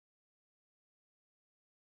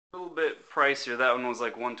A little bit pricier. That one was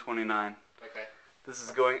like $129. Okay. This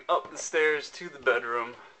is going up the stairs to the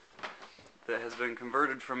bedroom that has been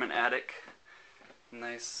converted from an attic.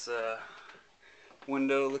 Nice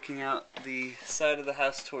window looking out the side of the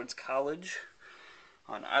house towards college.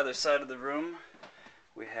 On either side of the room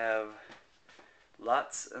we have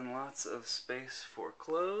lots and lots of space for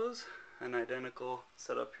clothes. An identical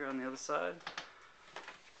setup here on the other side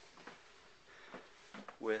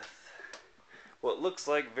with what looks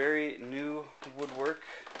like very new woodwork.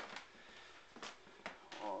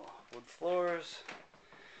 Wood floors,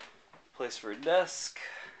 place for a desk,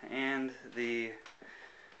 and the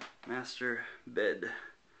master bed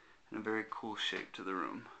in a very cool shape to the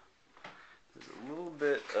room. There's a little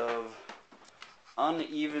bit of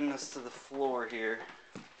unevenness to the floor here.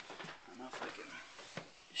 I don't know if I can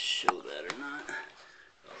show that or not.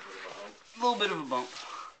 A little bit of a bump.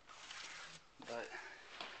 But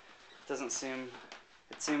it doesn't seem,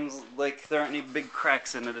 it seems like there aren't any big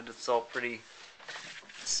cracks in it. It's all pretty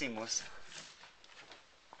seamless.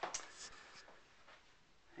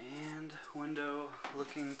 And window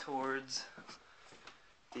looking towards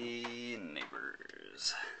the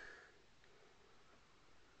neighbors.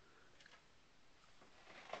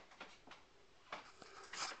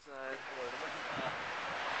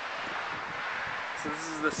 So this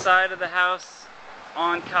is the side of the house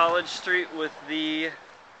on College Street with the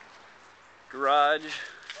garage.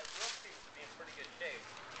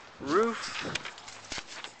 Roof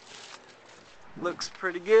looks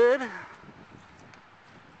pretty good.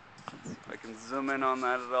 Let's see if I can zoom in on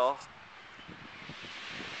that at all.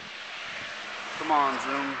 Come on,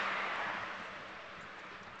 zoom.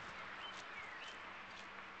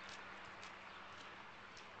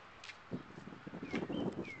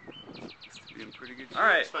 It's being pretty good. All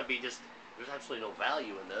right. This might be just, there's absolutely no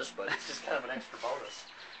value in this, but it's just kind of an extra bonus.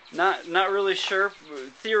 Not really sure.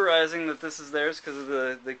 Theorizing that this is theirs because of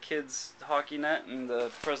the kids' hockey net and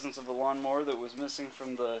the presence of the lawnmower that was missing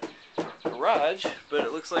from the garage. But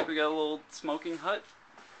it looks like we got a little smoking hut.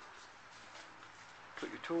 Put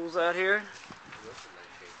your tools out here.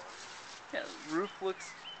 Yeah, the roof looks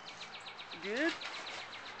good.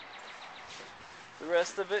 The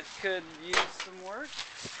rest of it could use some work.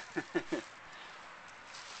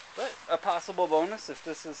 But a possible bonus if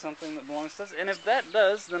this is something that belongs to us. And if that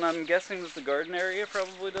does, then I'm guessing that the garden area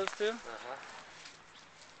probably does too.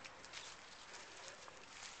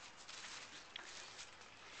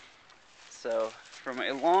 So, from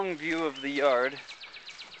a long view of the yard,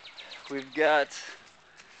 we've got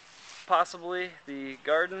possibly the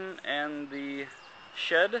garden and the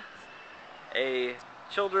shed, a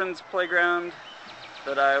children's playground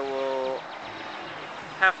that I will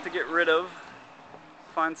have to get rid of,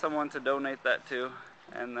 find someone to donate that to,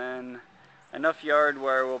 and then enough yard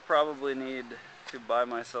where I will probably need to buy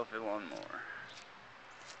myself a lawnmower.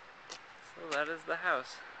 So that is the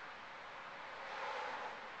house.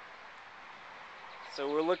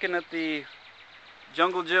 So we're looking at the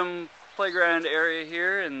jungle gym playground area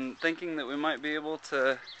here and thinking that we might be able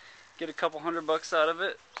to get a couple $100 out of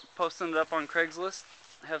it, posting it up on Craigslist,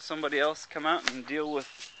 have somebody else come out and deal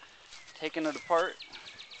with taking it apart.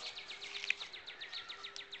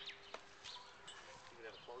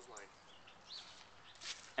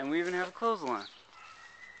 And we even have a clothesline.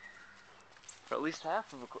 For at least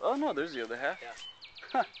half of a oh no, there's the other half. Yeah.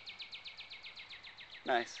 Huh.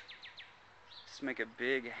 Nice. Just make a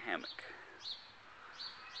big hammock.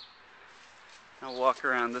 I'll walk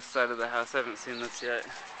around this side of the house. I haven't seen this yet.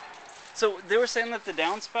 So they were saying that the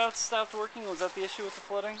downspouts stopped working. Was that the issue with the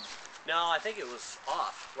flooding? No, I think it was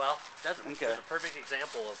off. Well, that's okay. a perfect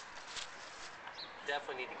example of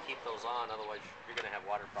definitely need to keep those on, otherwise you're going to have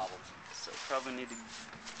water problems. So probably need to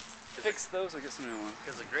fix those or get some new ones.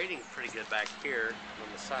 Because the grading's pretty good back here on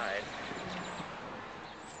the side.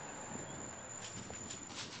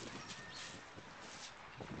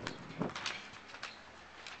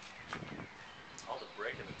 All the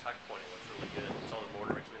brick and the tuck pointing looks really good. It's all the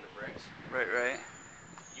mortar between the bricks. Right, right.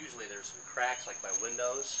 Usually there's some cracks like by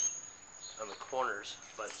windows on the corners,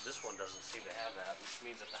 but this one doesn't seem to have that, which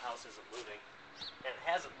means that the house isn't moving. And it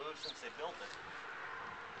hasn't moved since they built it.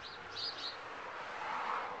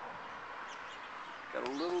 Got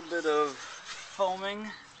a little bit of foaming.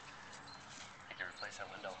 I can replace that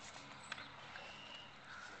window.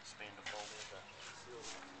 Expand the foam with the seal.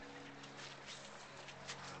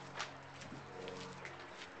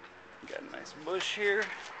 Got a nice bush here.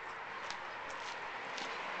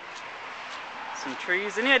 Some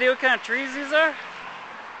trees. Any idea what kind of trees these are?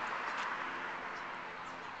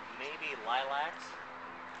 Maybe lilacs?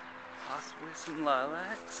 Possibly some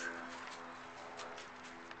lilacs.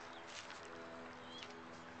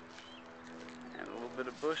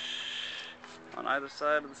 bush on either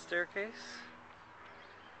side of the staircase,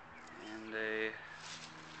 and a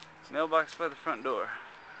mailbox by the front door.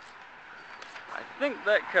 I think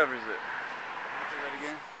that covers it. Say that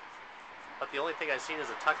again. But the only thing I've seen is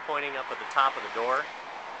a tuck pointing up at the top of the door,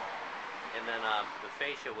 and then the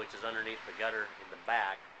fascia, which is underneath the gutter in the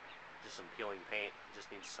back, just some peeling paint. It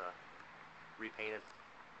just needs repainted,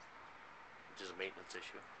 which is a maintenance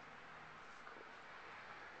issue.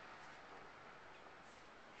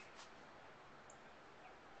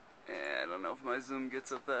 Yeah, I don't know if my zoom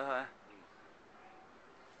gets up that high.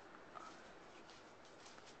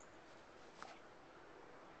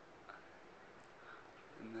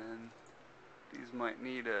 And then these might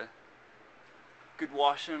need a good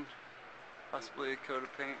washing, possibly a coat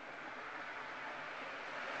of paint.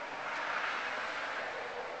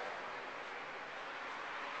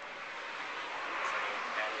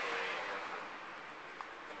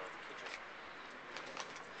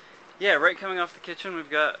 Yeah, right coming off the kitchen, we've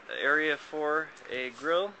got an area for a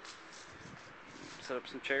grill. Set up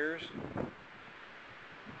some chairs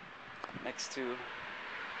next to a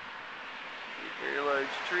very large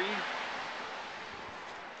tree.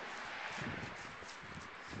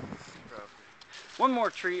 One more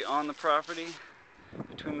tree on the property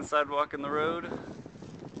between the sidewalk and the road.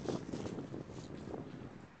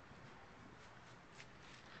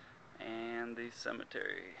 And the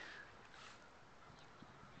cemetery,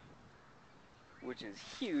 which is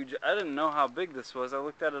huge. I didn't know how big this was. I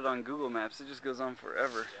looked at it on Google Maps. It just goes on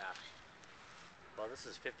forever. Yeah. Well, this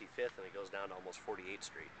is 55th, and it goes down to almost 48th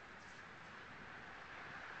Street.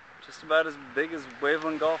 Just about as big as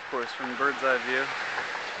Waveland Golf Course from bird's eye view.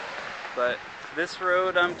 But this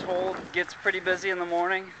road, I'm told, gets pretty busy in the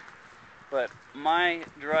morning. But my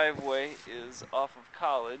driveway is off of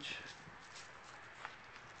College.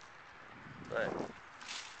 But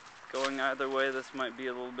going either way, this might be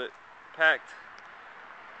a little bit packed.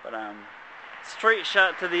 But straight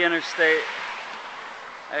shot to the interstate.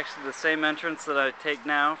 Actually the same entrance that I take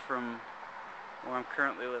now from where I'm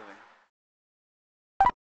currently living.